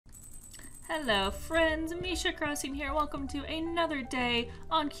Hello friends, Misha Crossing here. Welcome to another day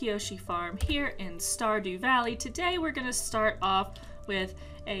on Kyoshi Farm here in Stardew Valley. Today we're going to start off with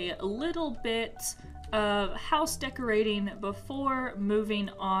a little bit of house decorating before moving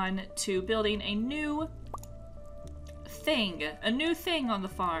on to building a new thing. A new thing on the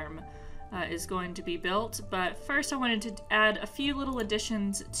farm is going to be built, but first I wanted to add a few little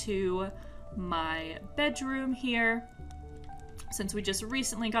additions to my bedroom here. Since we just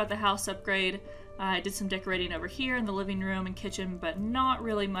recently got the house upgrade, I did some decorating over here in the living room and kitchen, but not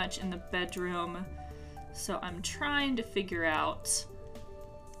really much in the bedroom. So I'm trying to figure out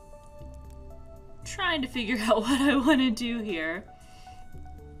what I want to do here.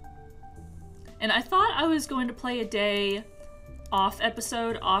 And I thought I was going to play a day off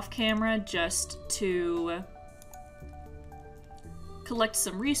camera, just to collect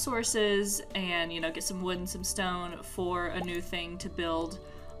some resources and, you know, get some wood and some stone for a new thing to build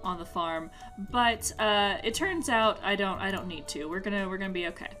on the farm. But it turns out I don't need to. We're gonna be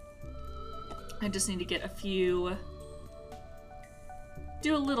okay. I just need to get do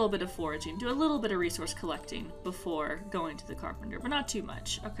a little bit of foraging, do a little bit of resource collecting before going to the carpenter, but not too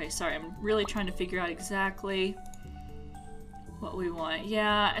much. Okay, sorry, I'm really trying to figure out exactly what we want.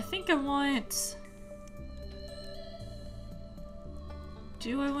 Yeah, I think I want...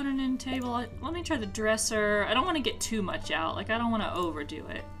 Do I want an end table? Let me try the dresser. I don't want to get too much out. Like, I don't want to overdo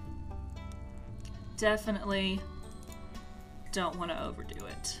it. Definitely don't want to overdo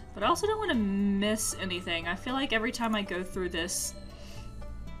it. But I also don't want to miss anything. I feel like every time I go through this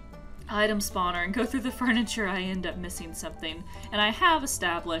item spawner and go through the furniture, I end up missing something. And I have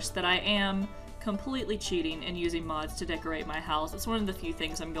established that I am completely cheating and using mods to decorate my house. It's one of the few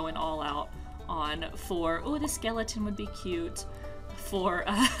things I'm going all out on for. Oh, the skeleton would be cute. For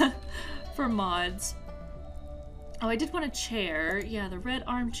mods. Oh, I did want a chair. Yeah, the red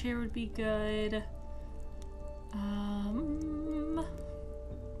armchair would be good. I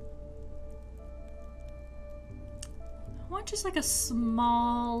want just like a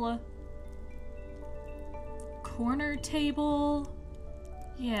small corner table.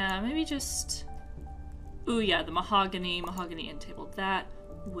 Yeah, maybe just... Ooh, yeah, the mahogany end table. That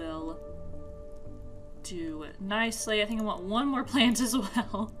will do it nicely. I think I want one more plant as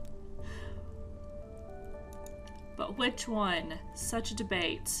well. But which one? Such a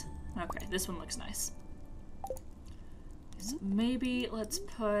debate. Okay, this one looks nice. So maybe let's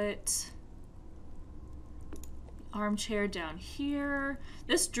put the armchair down here.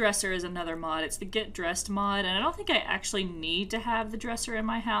 This dresser is another mod. It's the Get Dressed mod, and I don't think I actually need to have the dresser in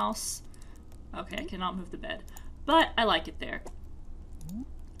my house. Okay, I cannot move the bed, but I like it there.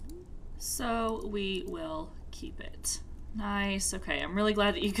 So we will keep it. Nice. Okay, I'm really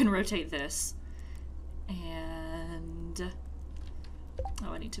glad that you can rotate this. And...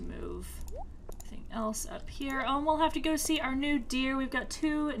 oh, I need to move anything else up here. Oh, and we'll have to go see our new deer. We've got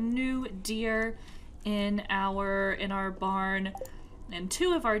 2 new deer in our barn. And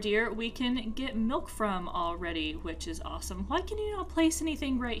 2 of our deer we can get milk from already, which is awesome. Why can you not place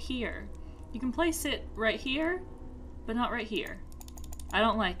anything right here? You can place it right here, but not right here. I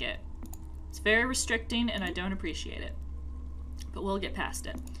don't like it. It's very restricting, and I don't appreciate it. But we'll get past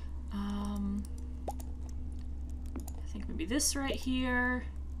it. I think maybe this right here.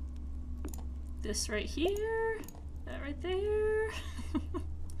 This right here. That right there.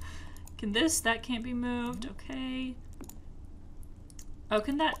 That can't be moved. Okay. Oh,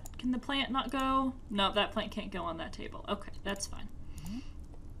 can the plant not go? No, that plant can't go on that table. Okay, that's fine.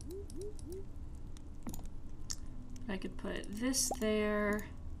 I could put this there.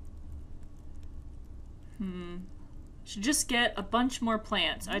 Should just get a bunch more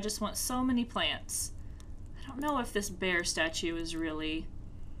plants. I just want so many plants. I don't know if this bear statue is really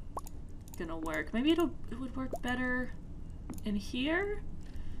gonna work. Maybe it would work better in here?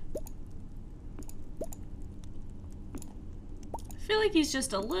 I feel like he's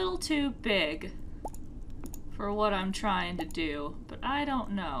just a little too big for what I'm trying to do, but I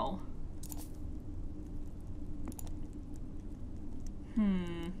don't know.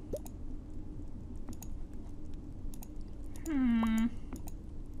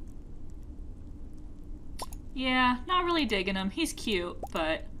 Yeah, not really digging him. He's cute,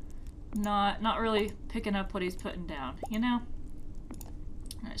 but not really picking up what he's putting down, you know?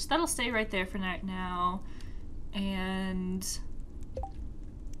 Alright, so that'll stay right there for right now. And...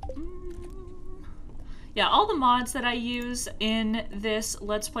 yeah, all the mods that I use in this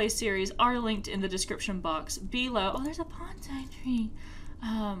Let's Play series are linked in the description box below. Oh, there's a bonsai tree!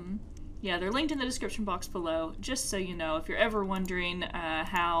 Yeah, they're linked in the description box below, just so you know, if you're ever wondering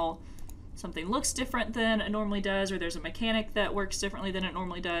how something looks different than it normally does, or there's a mechanic that works differently than it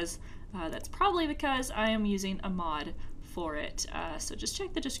normally does, that's probably because I am using a mod for it. So just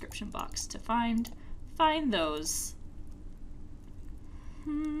check the description box to find those.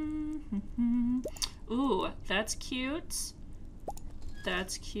 Ooh, that's cute.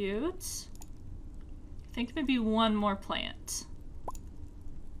 That's cute. I think maybe one more plant.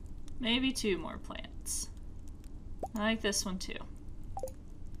 Maybe two more plants. I like this one too.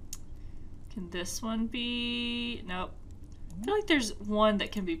 Can this one be... Nope. I feel like there's one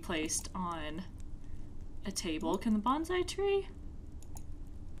that can be placed on a table. Can the bonsai tree?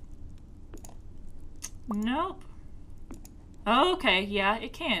 Nope. Oh, okay, yeah,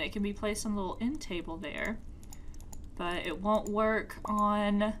 it can. It can be placed on the little end table there. But it won't work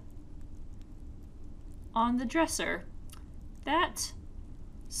on the dresser. That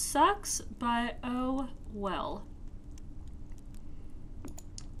sucks, but oh well.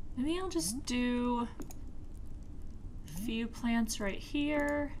 Maybe I'll just do a few plants right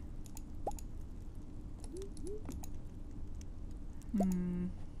here.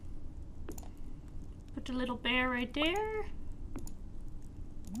 Put a little bear right there.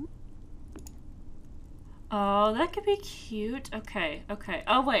 Oh, that could be cute. Okay, okay.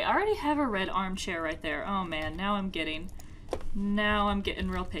 Oh wait, I already have a red armchair right there. Oh man, now I'm getting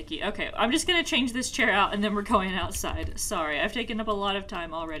real picky. Okay, I'm just gonna change this chair out and then we're going outside. Sorry, I've taken up a lot of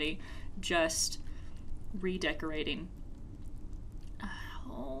time already just redecorating.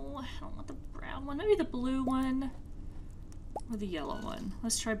 Oh, I don't want the brown one. Maybe the blue one or the yellow one.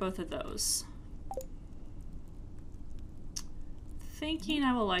 Let's try both of those. Thinking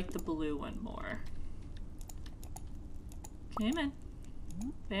I will like the blue one more. Come in.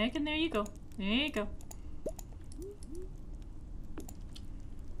 Back in there you go. There you go.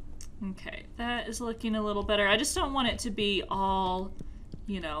 Okay, that is looking a little better. I just don't want it to be all,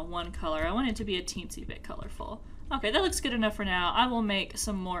 you know, one color. I want it to be a teensy bit colorful. Okay, that looks good enough for now. I will make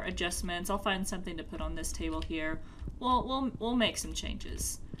some more adjustments. I'll find something to put on this table here. We'll make some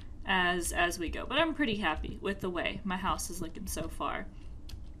changes as we go. But I'm pretty happy with the way my house is looking so far.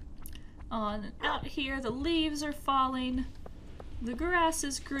 On and out here, the leaves are falling. The grass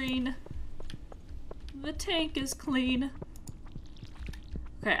is green. The tank is clean.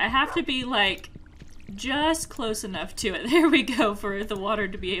 Okay, I have to be like just close enough to it. There we go, for the water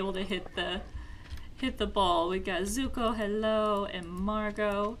to be able to hit the ball. We got Zuko, hello, and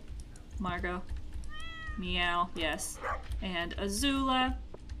Margot. Meow, yes. And Azula.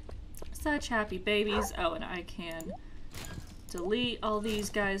 Such happy babies. Oh, and I can delete all these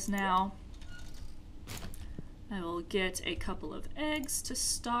guys now. I will get a couple of eggs to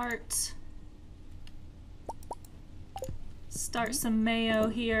start some mayo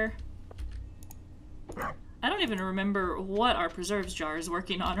here. I don't even remember what our preserves jar is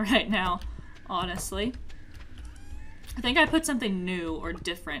working on right now, honestly. I think I put something new or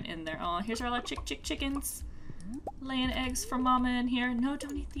different in there. Oh, here's our little chickens. Laying eggs for mama in here. No,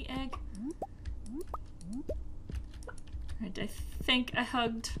 don't eat the egg. Alright, I think I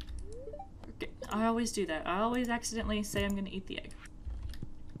hugged. Okay, I always do that. I always accidentally say I'm gonna eat the egg.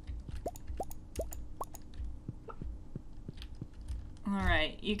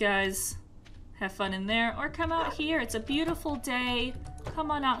 Alright, you guys have fun in there, or come out here. It's a beautiful day. Come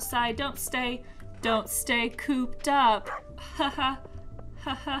on outside. Don't stay cooped up. Haha.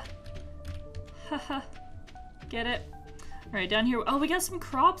 Haha. Haha. Get it? Alright, down here. Oh, we got some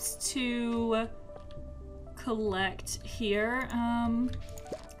crops to collect here.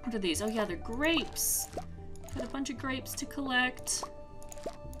 What are these? Oh yeah, they're grapes. Got a bunch of grapes to collect.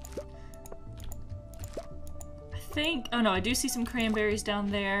 Oh no, I do see some cranberries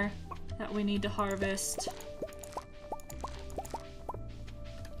down there that we need to harvest.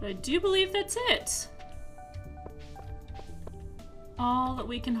 But I do believe that's it. All that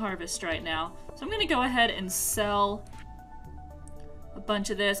we can harvest right now. So I'm gonna go ahead and sell a bunch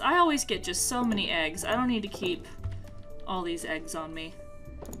of this. I always get just so many eggs. I don't need to keep all these eggs on me.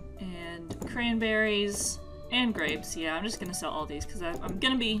 And cranberries and grapes. Yeah, I'm just gonna sell all these because I'm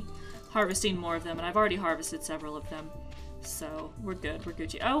gonna be harvesting more of them, and I've already harvested several of them. So we're good, we're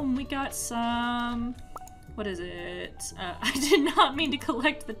Gucci. Oh, and we got some... What is it? I did not mean to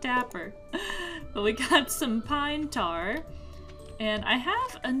collect the tapper. But we got some pine tar. And I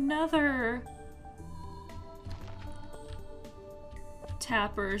have another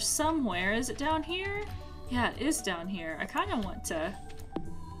tapper somewhere. Is it down here? Yeah, it is down here. I kind of want to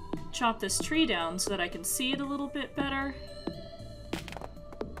chop this tree down so that I can see it a little bit better.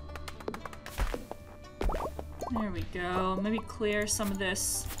 There we go. Maybe clear some of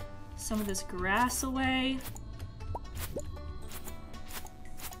this grass away.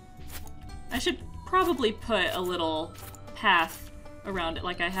 should probably put a little path around it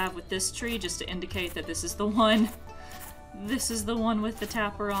like I have with this tree just to indicate that this is the one. This is the one with the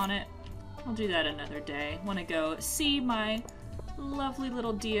tapper on it. I'll do that another day. Want to go see my lovely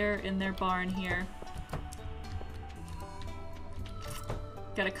little deer in their barn here.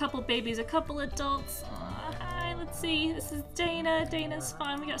 Got a couple babies, a couple adults. Hi, let's see. This is Dana. Dana's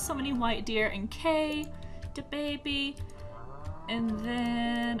fun. We got so many white deer. And Kay, the baby. And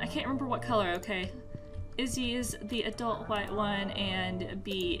then, I can't remember what color. Okay. Izzy is the adult white one, and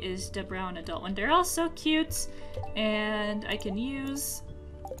B is the brown adult one. They're all so cute. And I can use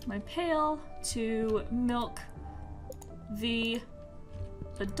my pail to milk the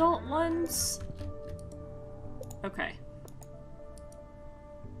adult ones. Okay.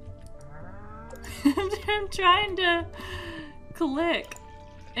 I'm trying to click.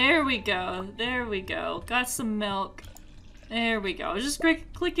 There we go. There we go. Got some milk. There we go. I was just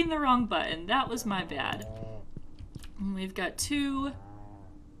clicking the wrong button. That was my bad. And we've got two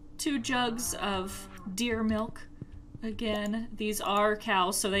jugs of deer milk. Again, these are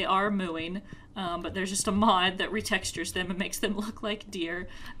cows, so they are mooing, but there's just a mod that retextures them and makes them look like deer.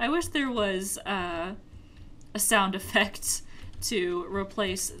 I wish there was a sound effect to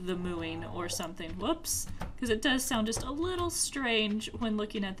replace the mooing or something. Whoops, because it does sound just a little strange when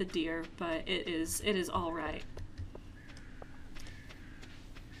looking at the deer, but it is all right.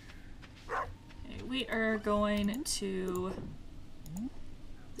 Okay, we are going to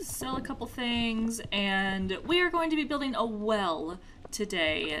sell a couple things, and we are going to be building a well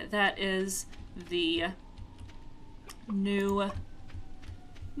today. That is the new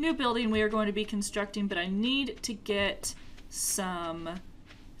building we are going to be constructing, but I need to get some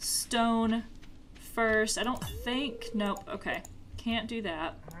stone first. I don't think, nope, okay. Can't do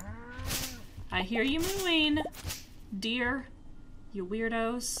that. I hear you mooing, deer, you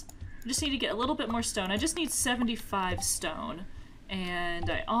weirdos. I just need to get a little bit more stone. I just need 75 stone. And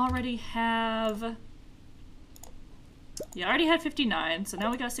I already have, yeah, I already had 59, so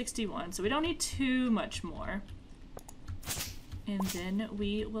now we got 61, so we don't need too much more. And then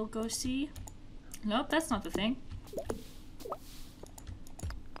we will go see, nope, that's not the thing.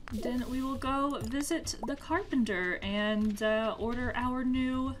 Then we will go visit the carpenter and order our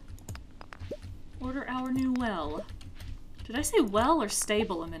new well. Did I say well or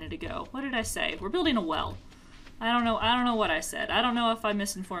stable a minute ago? What did I say? We're building a well. I don't know what I said. I don't know if I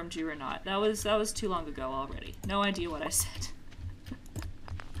misinformed you or not. That was too long ago already. No idea what I said.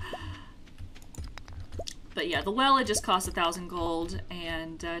 But yeah, the well, it just costs 1,000 gold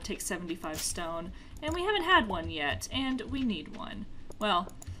and takes 75 stone. And we haven't had one yet, and we need one.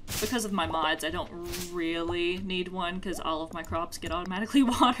 Well, because of my mods, I don't really need one because all of my crops get automatically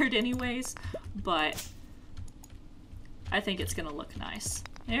watered anyways. But I think it's gonna look nice.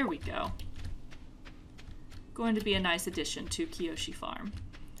 There we go. Going to be a nice addition to Kyoshi Farm.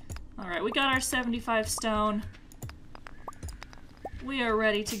 Alright, we got our 75 stone. We are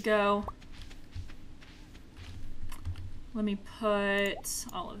ready to go. Let me put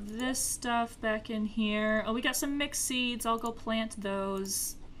all of this stuff back in here. Oh, we got some mixed seeds. I'll go plant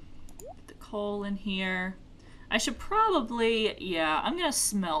those. Put the coal in here. I should probably, yeah, I'm gonna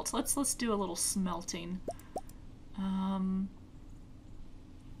smelt. Let's do a little smelting.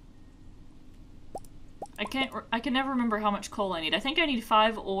 I can never remember how much coal I need. I think I need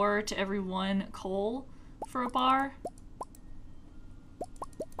 5 ore to every 1 coal for a bar.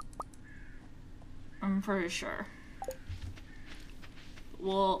 I'm pretty sure.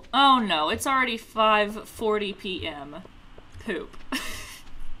 Well, oh no, it's already 5:40 p.m. Poop.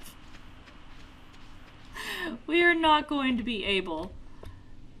 We are not going to be able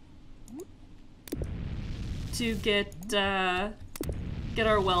to get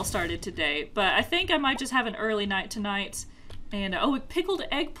our well started today, but I think I might just have an early night tonight. And oh, pickled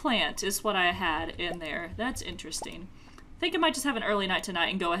eggplant is what I had in there. That's interesting. I think I might just have an early night tonight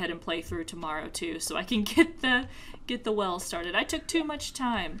and go ahead and play through tomorrow too, so I can get the well started. I took too much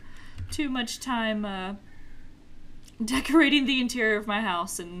time decorating the interior of my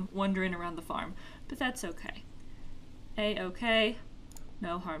house and wandering around the farm, but that's okay. A-okay,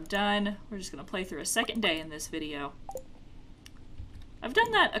 no harm done. We're just gonna play through a second day in this video. I've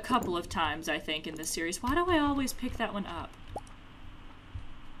done that a couple of times, I think, in this series. Why do I always pick that one up?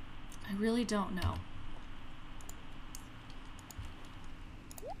 I really don't know.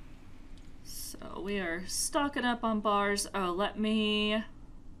 So we are stocking up on bars. Oh,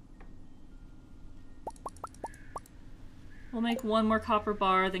 we'll make 1 more copper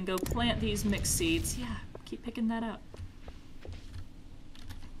bar, then go plant these mixed seeds. Yeah, keep picking that up.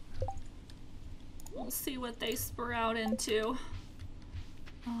 We'll see what they sprout into.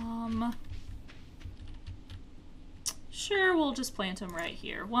 Sure, we'll just plant them right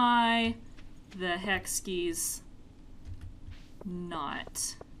here. Why the heck skis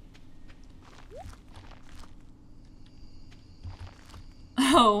not?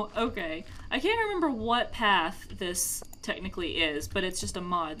 Oh, okay. I can't remember what path this technically is, but it's just a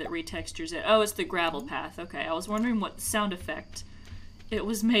mod that retextures it. Oh, it's the gravel path. Okay, I was wondering what sound effect it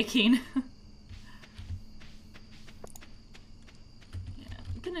was making. Yeah,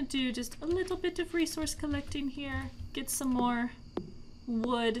 I'm gonna do just a little bit of resource collecting here. Get some more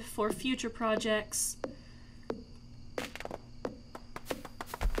wood for future projects.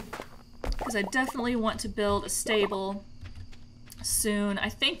 Because I definitely want to build a stable soon. I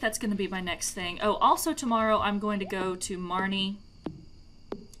think that's going to be my next thing. Oh, also tomorrow I'm going to go to Marnie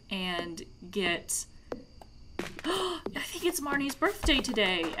and get... I think it's Marnie's birthday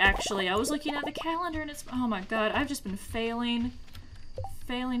today, actually. I was looking at the calendar and it's... Oh my god, I've just been failing.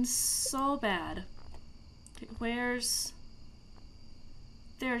 Failing so bad. Okay, where's...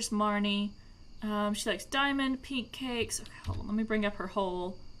 There's Marnie. She likes diamond, pink cakes. Okay, hold on, let me bring up her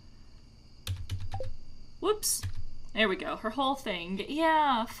whole... Whoops. There we go, her whole thing.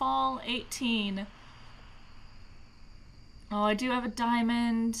 Yeah, fall 18. Oh, I do have a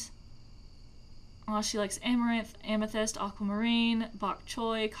diamond. Oh, she likes amaranth, amethyst, aquamarine, bok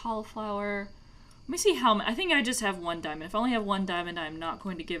choy, cauliflower. Let me see how I think I just have one diamond. If I only have one diamond, I'm not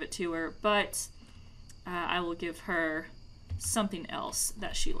going to give it to her, but I will give her something else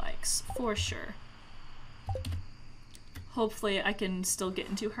that she likes, for sure. Hopefully I can still get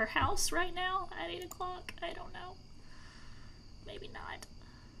into her house right now at 8 o'clock. I don't know. Maybe not.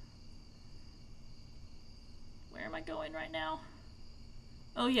 Where am I going right now?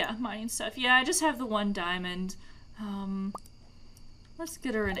 Oh yeah, mining stuff. Yeah, I just have the one diamond. Let's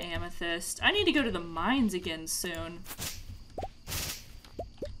get her an amethyst. I need to go to the mines again soon.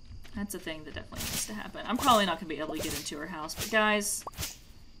 That's a thing that definitely needs to happen. I'm probably not going to be able to get into her house, but guys,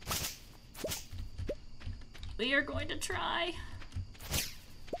 we are going to try.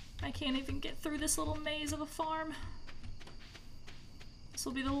 I can't even get through this little maze of a farm. This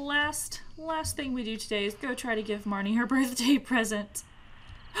will be the last thing we do today is go try to give Marnie her birthday present.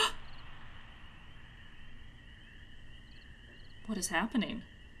 What is happening?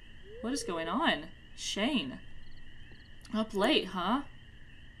 What is going on? Shane. Up late, huh?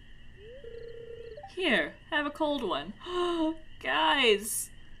 Here, have a cold one. Guys,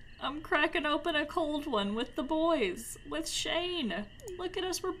 I'm cracking open a cold one with the boys, with Shane. Look at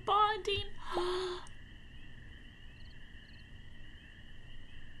us, we're bonding. Oh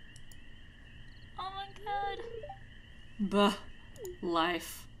my god. Bah,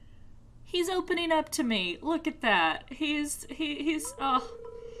 life. He's opening up to me. Look at that. He's oh.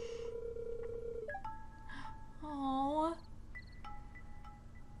 Oh.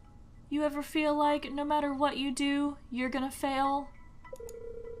 You ever feel like no matter what you do, you're gonna fail?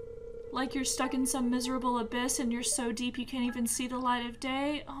 Like you're stuck in some miserable abyss and you're so deep you can't even see the light of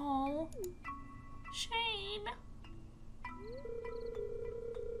day? Oh. Shane.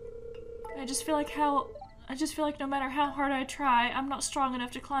 I just feel like no matter how hard I try, I'm not strong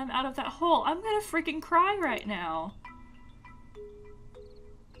enough to climb out of that hole. I'm gonna freaking cry right now.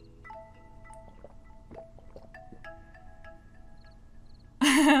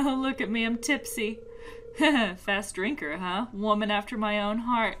 Look at me, I'm tipsy. Fast drinker, huh? Woman after my own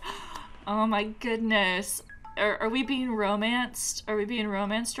heart. Oh my goodness. Are we being romanced? Are we being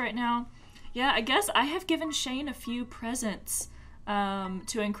romanced right now? Yeah, I guess I have given Shane a few presents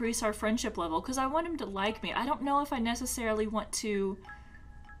to increase our friendship level because I want him to like me. I don't know if I necessarily want to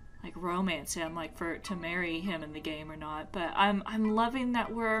like romance him, like to marry him in the game or not, but I'm loving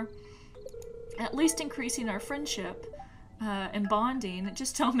that we're at least increasing our friendship and bonding.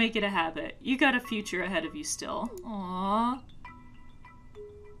 Just don't make it a habit. You got a future ahead of you still. Aww.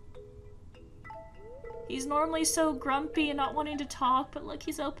 He's normally so grumpy and not wanting to talk, but look,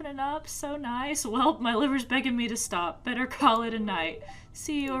 he's opening up. So nice. Well, my liver's begging me to stop. Better call it a night.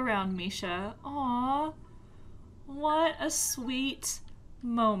 See you around, Misha. Aww. What a sweet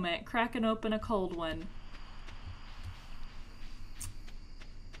moment. Cracking open a cold one.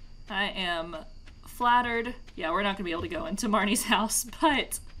 I am flattered. Yeah, we're not going to be able to go into Marnie's house,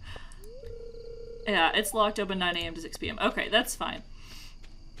 but yeah, it's locked open 9 a.m. to 6 p.m. Okay, that's fine.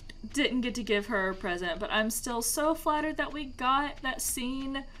 Didn't get to give her a present, but I'm still so flattered that we got that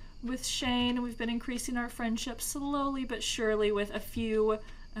scene with Shane. We've been increasing our friendship slowly but surely with a few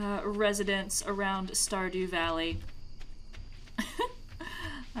residents around Stardew Valley.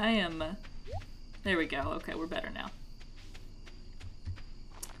 I am... There we go. Okay, we're better now.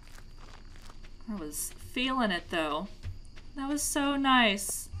 I was feeling it, though. That was so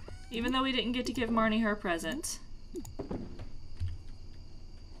nice. Even though we didn't get to give Marnie her present.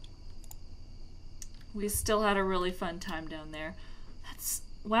 We still had a really fun time down there.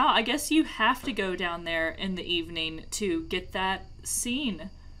 Wow, I guess you have to go down there in the evening to get that scene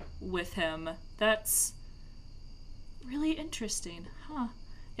with him. That's really interesting, huh?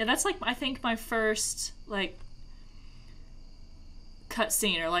 Yeah, that's like, I think my first, like,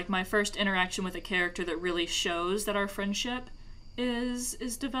 cutscene, or like my first interaction with a character that really shows that our friendship is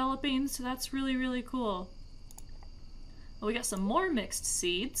developing, so that's really, really cool. Well, we got some more mixed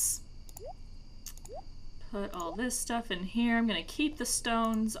seeds. Put all this stuff in here. I'm gonna keep the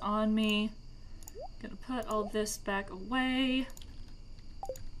stones on me. Gonna put all this back away.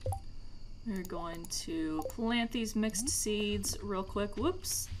 We're going to plant these mixed seeds real quick.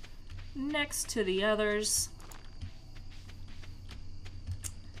 Whoops. Next to the others.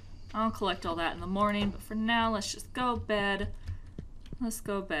 I'll collect all that in the morning, but for now, let's just go bed. Let's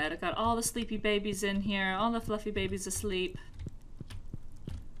go bed. I got all the sleepy babies in here, all the fluffy babies asleep.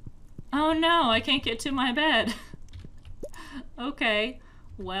 Oh no, I can't get to my bed. Okay,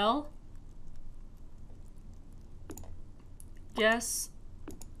 well, guess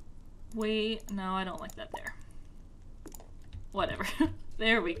no, I don't like that there. Whatever.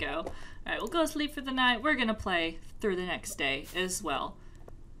 There we go. Alright, we'll go sleep for the night. We're gonna play through the next day as well.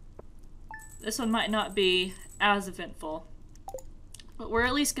 This one might not be as eventful, but we're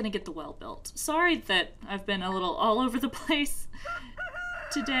at least gonna get the well built. Sorry that I've been a little all over the place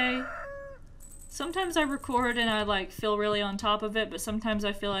today. Sometimes I record and I like feel really on top of it, but sometimes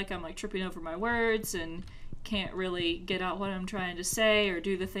I feel like I'm like tripping over my words and can't really get out what I'm trying to say or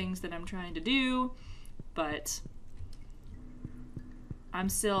do the things that I'm trying to do, but I'm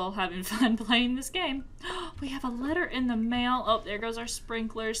still having fun playing this game. We have a letter in the mail. Oh, there goes our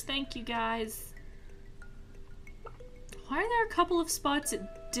sprinklers. Thank you, guys. Why are there a couple of spots it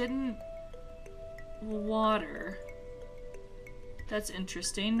didn't water? That's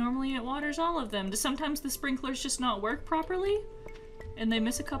interesting. Normally it waters all of them. Do sometimes the sprinklers just not work properly? And they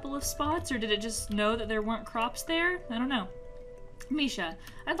miss a couple of spots? Or did it just know that there weren't crops there? I don't know. Misha,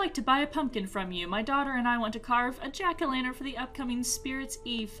 I'd like to buy a pumpkin from you. My daughter and I want to carve a jack-o'-lantern for the upcoming Spirits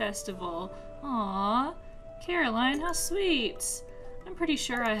Eve festival. Aww. Caroline, how sweet. I'm pretty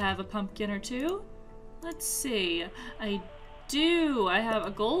sure I have a pumpkin or two. Let's see. I do. I have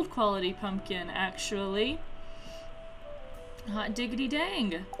a gold quality pumpkin, actually. Hot diggity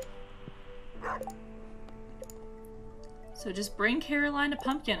dang. So just bring Caroline a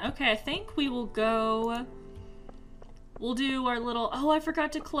pumpkin. Okay, I think we will go... We'll do our little... Oh, I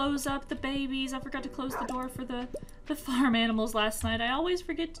forgot to close up the babies. I forgot to close the door for the farm animals last night. I always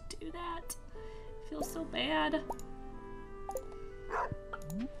forget to do that. I feel so bad.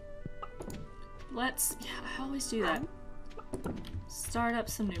 Let's... Yeah, I always do that. Start up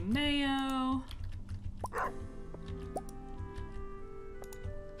some new mayo.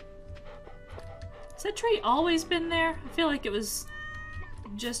 Has that tree always been there? I feel like it was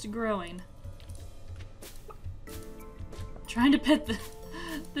just growing. Trying to pet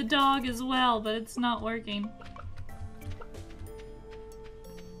the dog as well, but it's not working.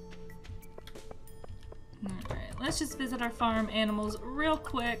 Alright, let's just visit our farm animals real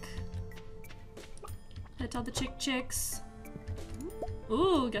quick. Pet all the chicks.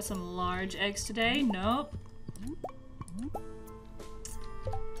 Ooh, got some large eggs today. Nope.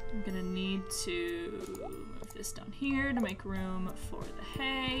 I'm gonna need to move this down here to make room for the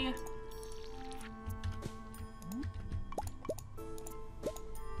hay.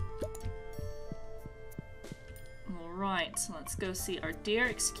 Alright, so let's go see our deer.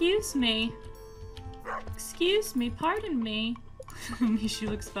 Excuse me. Excuse me, pardon me. She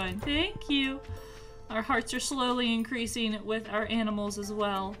looks fine. Thank you. Our hearts are slowly increasing with our animals as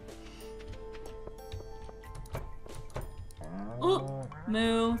well. Oh,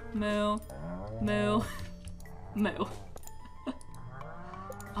 moo, moo, moo, moo.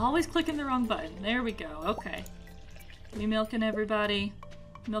 Always clicking the wrong button. There we go. Okay. We milking everybody.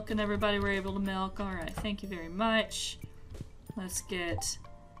 Milking everybody we're able to milk. Alright, thank you very much. Let's get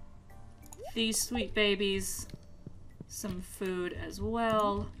these sweet babies some food as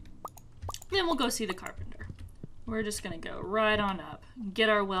well. Then we'll go see the carpenter. We're just gonna go right on up, get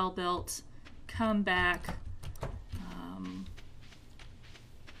our well built, come back,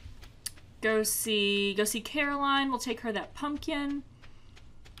 go see Caroline. We'll take her that pumpkin.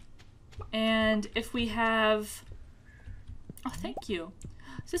 And if we have... Oh, thank you.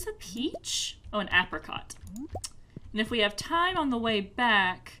 Is this a peach? Oh, an apricot. And if we have time on the way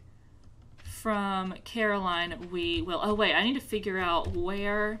back from Caroline, we will... Oh, wait, I need to figure out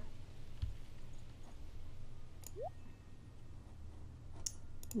where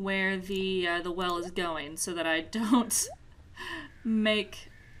the well is going so that I don't make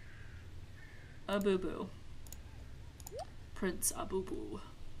Abubu. Prince Abubu.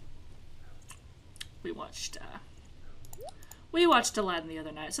 We watched Aladdin the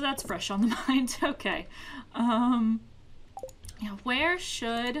other night, so that's fresh on the mind. Okay. Yeah, where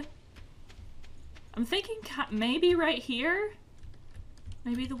should... I'm thinking maybe right here?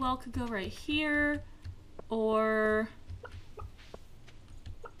 Maybe the well could go right here, or...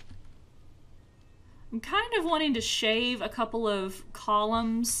 I'm kind of wanting to shave a couple of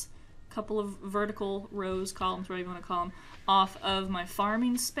columns, a couple of vertical rows, columns, whatever you want to call them, off of my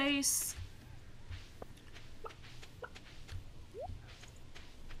farming space.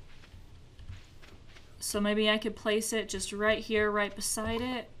 So maybe I could place it just right here, right beside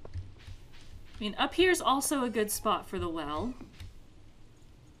it. I mean, up here is also a good spot for the well.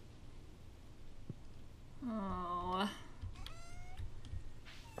 Oh.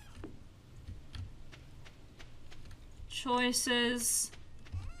 Choices.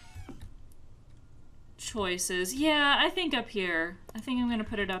 Choices. Yeah, I think up here. I think I'm gonna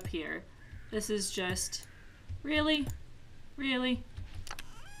put it up here. This is just... Really? Really?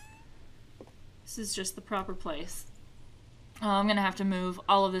 This is just the proper place. Oh, I'm gonna have to move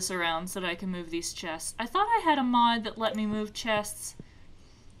all of this around so that I can move these chests. I thought I had a mod that let me move chests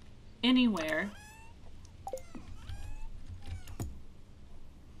anywhere.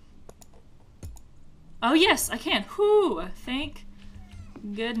 Oh yes, I can. Whew! Thank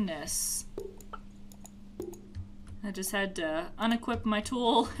goodness. I just had to unequip my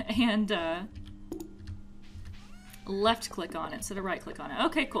tool and left click on it instead of right click on it.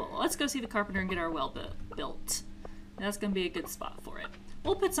 Okay, cool. Let's go see the carpenter and get our well built. That's gonna be a good spot for it.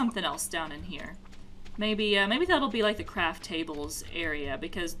 We'll put something else down in here. Maybe that'll be like the craft tables area,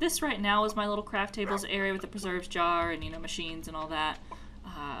 because this right now is my little craft tables area with the preserves jar and, you know, machines and all that.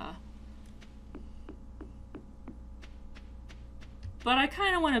 But I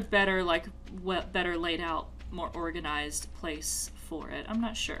kind of want a better, like, better laid out, more organized place for it. I'm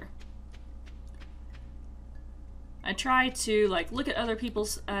not sure. I try to, like, look at other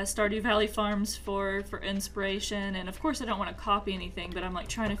people's Stardew Valley farms for inspiration, and of course I don't want to copy anything, but I'm, like,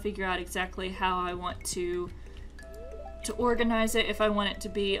 trying to figure out exactly how I want to organize it, if I want it to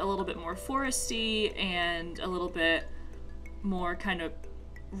be a little bit more foresty and a little bit more kind of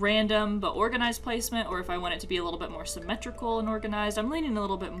random but organized placement, or if I want it to be a little bit more symmetrical and organized. I'm leaning a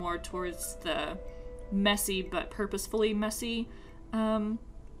little bit more towards the messy but purposefully messy,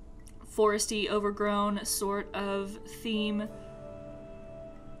 foresty, overgrown sort of theme,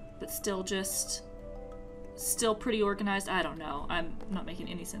 but still pretty organized. I don't know. I'm not making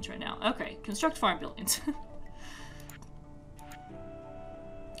any sense right now. Okay, construct farm buildings.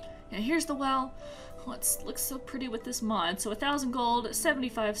 Yeah, here's the well. Looks so pretty with this mod. So 1,000 gold,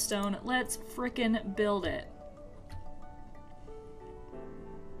 75 stone. Let's frickin' build it.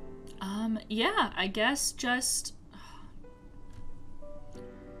 Yeah, I guess just...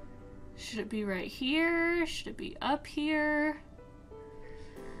 Should it be right here? Should it be up here?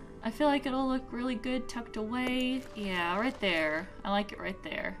 I feel like it'll look really good tucked away. Yeah, right there. I like it right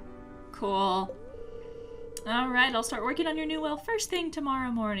there. Cool. Alright, I'll start working on your new well first thing tomorrow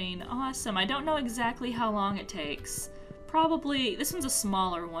morning. Awesome. I don't know exactly how long it takes. Probably, this one's a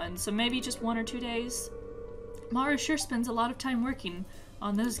smaller one, so maybe just 1 or 2 days. Mara sure spends a lot of time working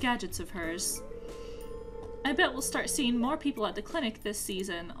on those gadgets of hers. I bet we'll start seeing more people at the clinic this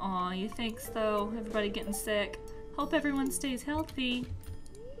season. Aw, you think so? Everybody getting sick. Hope everyone stays healthy.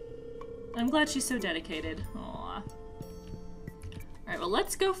 I'm glad she's so dedicated. Aw. Alright, well,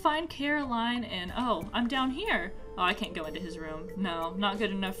 let's go find Caroline and... Oh, I'm down here. Oh, I can't go into his room. No, not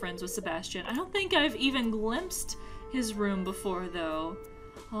good enough friends with Sebastian. I don't think I've even glimpsed his room before, though.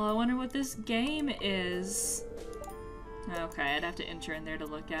 Oh, I wonder what this game is. Okay, I'd have to enter in there to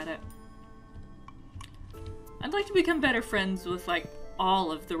look at it. I'd like to become better friends with, like,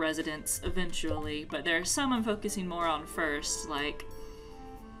 all of the residents eventually, but there are some I'm focusing more on first, like...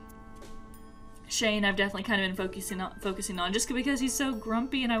 Shane, I've definitely kind of been focusing on just because he's so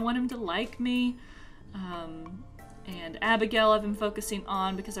grumpy and I want him to like me. And Abigail I've been focusing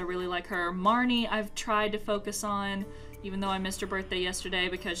on because I really like her. Marnie I've tried to focus on, even though I missed her birthday yesterday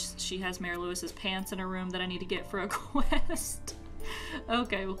because she has Mayor Lewis's pants in her room that I need to get for a quest.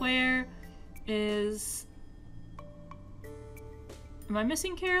 Okay, where is... Am I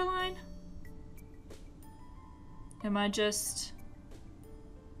missing Caroline? Am I just...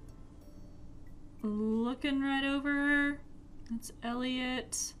 looking right over her? That's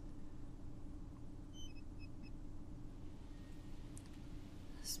Elliot.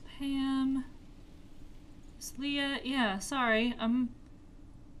 That's Pam. That's Leah. Yeah, sorry. I'm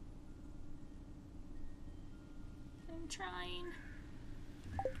trying.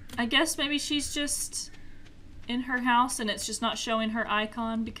 I guess maybe she's just in her house and it's just not showing her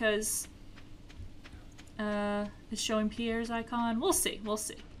icon because it's showing Pierre's icon. We'll see, we'll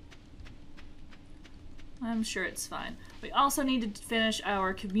see. I'm sure it's fine. We also need to finish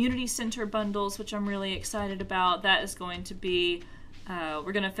our community center bundles, which I'm really excited about. That is going to be,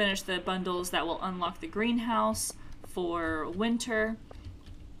 we're going to finish the bundles that will unlock the greenhouse for winter,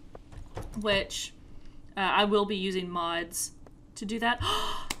 which I will be using mods to do that.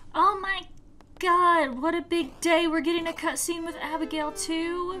 Oh my god, what a big day. We're getting a cutscene with Abigail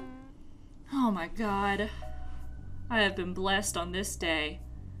too. Oh my god. I have been blessed on this day,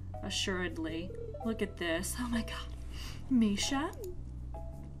 assuredly. Look at this. Oh my god. Misha?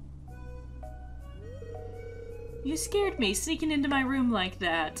 You scared me sneaking into my room like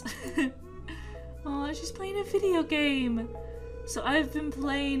that. Oh, she's playing a video game. So I've been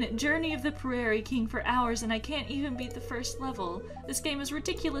playing Journey of the Prairie King for hours and I can't even beat the first level. This game is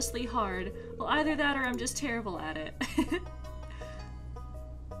ridiculously hard. Well, either that or I'm just terrible at it.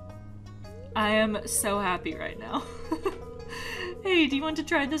 I am so happy right now. Hey, do you want to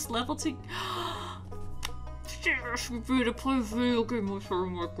try this level to... Yes, we beat to play video game with her, oh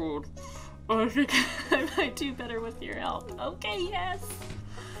my god. I think I might do better with your help. Okay, yes.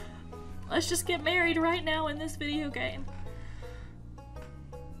 Let's just get married right now in this video game.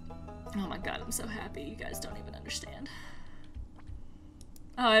 Oh my god, I'm so happy. You guys don't even understand.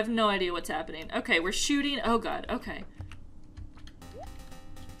 Oh, I have no idea what's happening. Okay, we're shooting. Oh god, okay.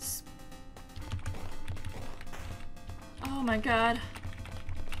 Oh my god.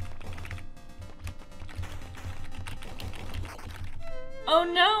 Oh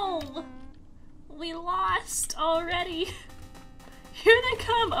no! We lost already. Here they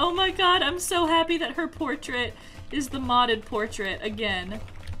come! Oh my god, I'm so happy that her portrait is the modded portrait again.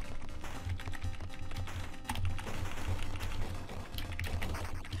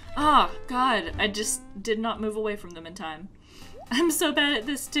 Ah, god, I just did not move away from them in time. I'm so bad at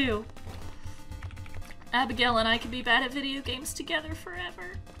this too. Abigail and I can be bad at video games together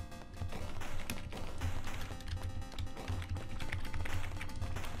forever.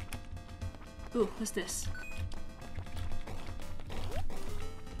 Ooh, what's this?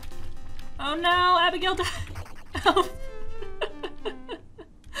 Oh no, Abigail died! Oh.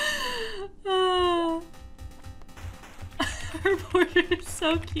 Her portrait is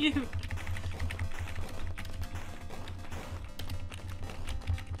so cute.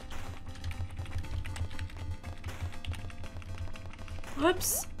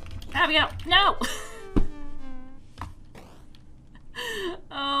 Whoops. Abigail, no!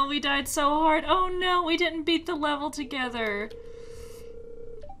 Oh, we died so hard. Oh no, we didn't beat the level together.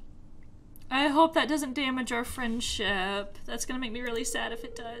 I hope that doesn't damage our friendship. That's gonna make me really sad if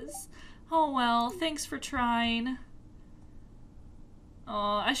it does. Oh well, thanks for trying.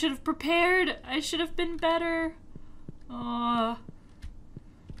 Oh, I should have prepared. I should have been better. Oh.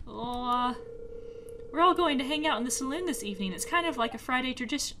 Oh. We're all going to hang out in the saloon this evening. It's kind of like a Friday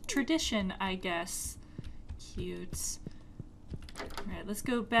tradition, I guess. Cute. Alright, let's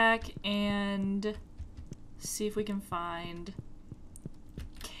go back and see if we can find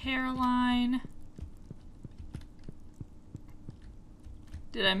Caroline.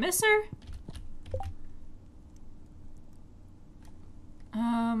 Did I miss her?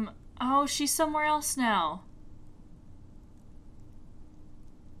 Oh, she's somewhere else now.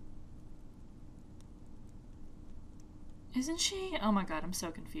 Isn't she? Oh my god, I'm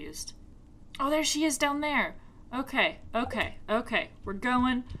so confused. Oh, there she is down there. Okay, okay, okay. We're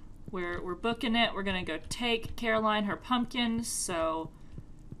going. We're booking it. We're gonna go take Caroline her pumpkins so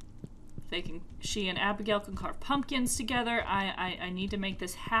they can, she and Abigail can carve pumpkins together. I need to make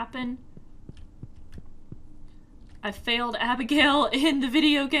this happen. I failed Abigail in the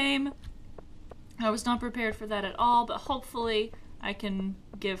video game. I was not prepared for that at all, but hopefully I can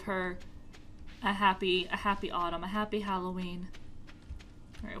give her a happy autumn, a happy Halloween.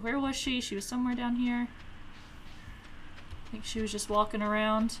 Alright, where was she? She was somewhere down here. I think she was just walking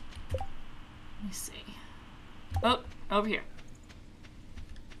around. Let me see. Oh, over here.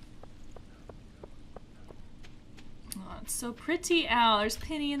 Oh, it's so pretty out. There's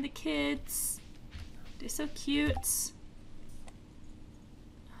Penny and the kids. They're so cute.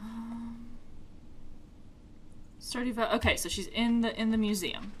 Stardew. Okay, so she's in the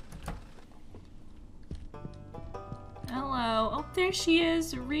museum. Hello. Oh, there she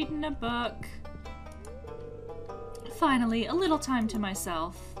is, reading a book. Finally, a little time to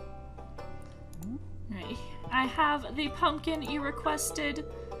myself. Right. I have the pumpkin you requested.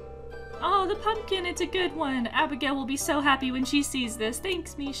 Oh, the pumpkin, it's a good one. Abigail will be so happy when she sees this.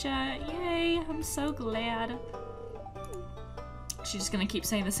 Thanks, Misha. Yay, I'm so glad. She's just gonna keep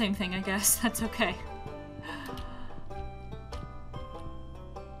saying the same thing, I guess. That's okay.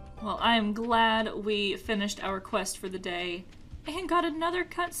 Well, I am glad we finished our quest for the day and got another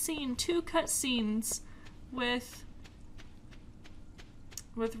cutscene, 2 cutscenes with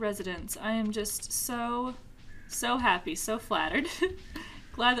residents. I am just so happy, so flattered.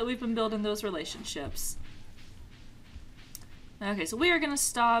 Glad that we've been building those relationships. Okay, so we are gonna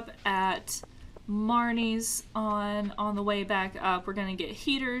stop at Marnie's on the way back up. We're gonna get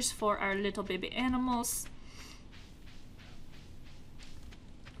heaters for our little baby animals.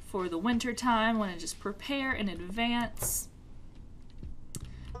 For the winter time, want to just prepare in advance.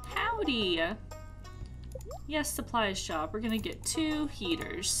 Howdy! Yes, supplies shop. We're gonna get 2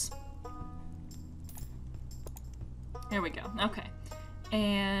 heaters. There we go. Okay.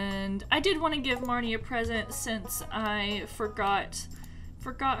 And I did want to give Marnie a present since I forgot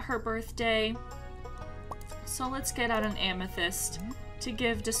her birthday. So let's get out an amethyst to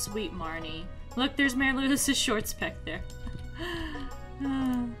give to sweet Marnie. Look, there's Mary Lewis's shorts back there.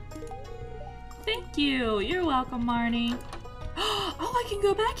 Thank you. You're welcome, Marnie. Oh, I can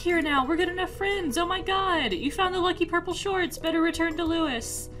go back here now. We're good enough friends. Oh my god. You found the lucky purple shorts. Better return to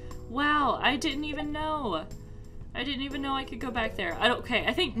Lewis. Wow, I didn't even know. I didn't even know I could go back there. Okay,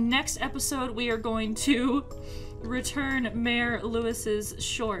 I think next episode we are going to return Mayor Lewis's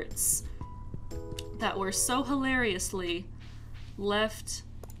shorts that were so hilariously left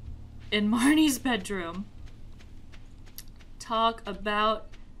in Marnie's bedroom. Talk about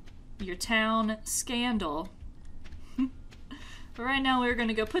your town scandal. But right now we're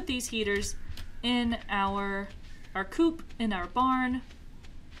gonna go put these heaters in our coop, in our barn,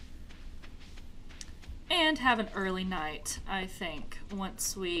 and have an early night, I think,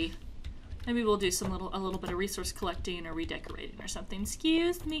 once we... Maybe we'll do a little bit of resource collecting or redecorating or something.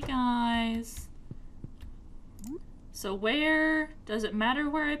 Excuse me, guys. So where... Does it matter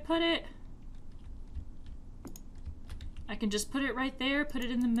where I put it? I can just put it right there, put it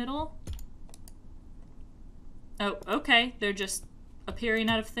in the middle. Oh, okay. They're just appearing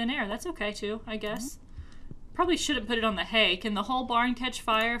out of thin air. That's okay, too, I guess. Probably shouldn't put it on the hay. Can the whole barn catch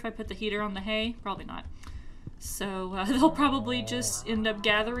fire if I put the heater on the hay? Probably not. So they'll probably just end up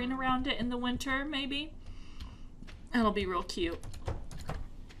gathering around it in the winter, maybe. That'll be real cute.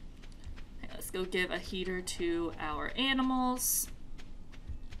 Okay, let's go give a heater to our animals.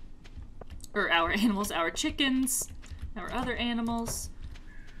 Or our animals, our chickens. Our other animals.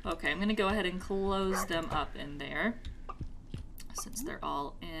 Okay, I'm gonna go ahead and close them up in there since they're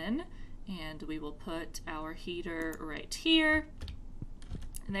all in, and we will put our heater right here.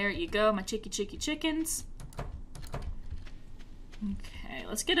 And there you go, my chicky chickens. Okay,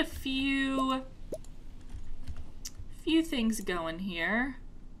 let's get a few things going here.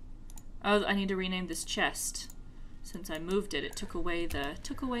 Oh, I need to rename this chest. Since I moved it, it took away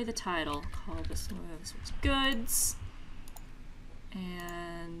the title. Call this one's goods.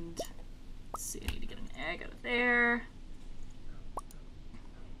 And let's see, I need to get an egg out of there.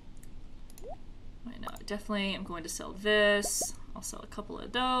 I know, definitely I'm going to sell this. I'll sell a couple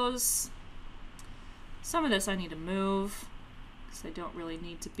of those. Some of this I need to move because I don't really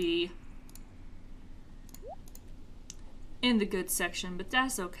need to be in the goods section, but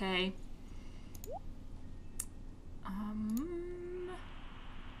that's okay.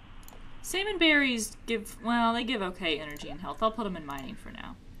 Salmon berries give, well, they give okay energy and health. I'll put them in mining for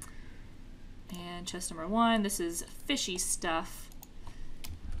now. And chest number 1, this is fishy stuff.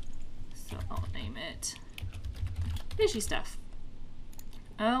 So I'll name it fishy stuff.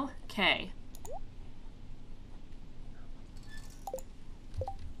 Okay.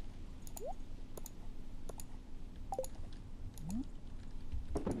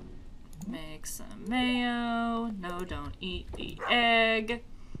 Make some mayo. No, don't eat the egg.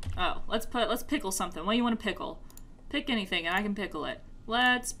 Oh, let's pickle something. What do you want to pickle? Pick anything and I can pickle it.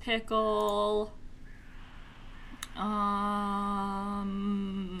 Let's pickle...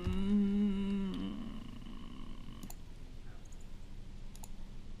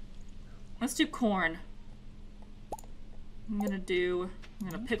 Let's do corn. I'm gonna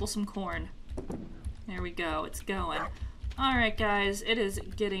pickle some corn. There we go, it's going. Alright guys, it is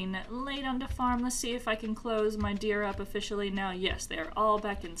getting late on the farm. Let's see if I can close my deer up officially now. Yes, they are all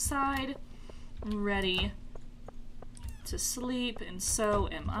back inside, ready to sleep, and so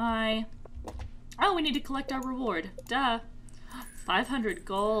am I. Oh, we need to collect our reward. Duh. 500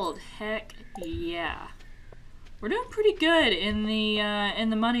 gold. Heck yeah. We're doing pretty good in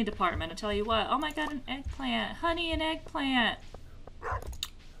the money department, I tell you what. Oh my god, an eggplant. Honey, an eggplant.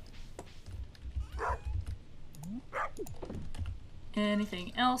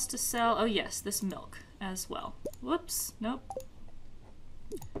 Anything else to sell? Oh yes, this milk as well. Whoops, nope.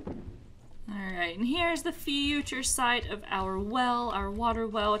 Alright, and here's the future site of our well, our water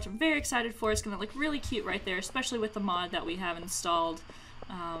well, which I'm very excited for. It's going to look really cute right there, especially with the mod that we have installed.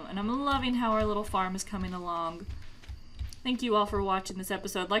 And I'm loving how our little farm is coming along. Thank you all for watching this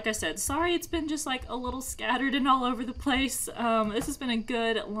episode. Like I said, sorry it's been just like a little scattered and all over the place. This has been a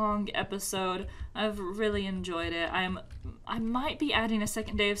good long episode. I've really enjoyed it. I might be adding a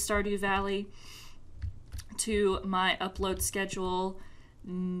second day of Stardew Valley to my upload schedule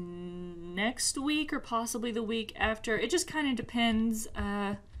next week or possibly the week after. It just kind of depends.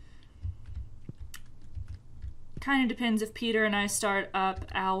 Kind of depends if Peter and I start up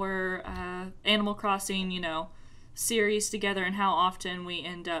our Animal Crossing, you know, series together and how often we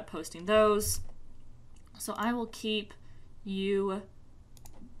end up posting those. So I will keep you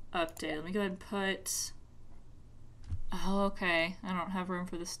updated. Let me go ahead and put... Oh, okay. I don't have room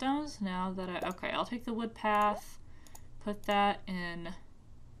for the stones now that I... Okay, I'll take the wood path, put that in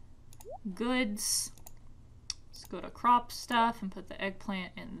goods. Let's go to crop stuff and put the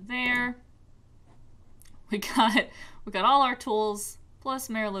eggplant in there. We got all our tools, plus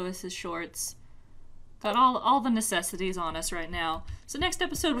Mayor Lewis's shorts. Got all the necessities on us right now. So next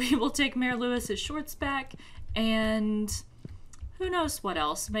episode we will take Mayor Lewis's shorts back, and who knows what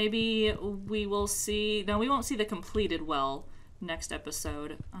else. Maybe we will see... No, we won't see the completed well next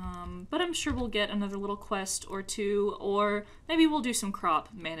episode. But I'm sure we'll get another little quest or two, or maybe we'll do some crop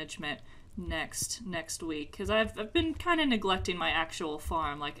management next week, because I've been kind of neglecting my actual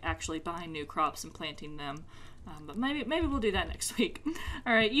farm, like actually buying new crops and planting them. But maybe we'll do that next week.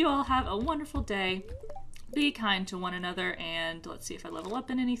 All right, you all have a wonderful day. Be kind to one another, and let's see if I level up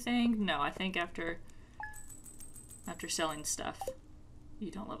in anything. No, I think after selling stuff,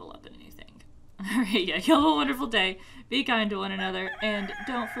 you don't level up in anything. All right, yeah, you have a wonderful day. Be kind to one another, and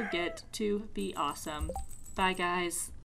don't forget to be awesome. Bye, guys.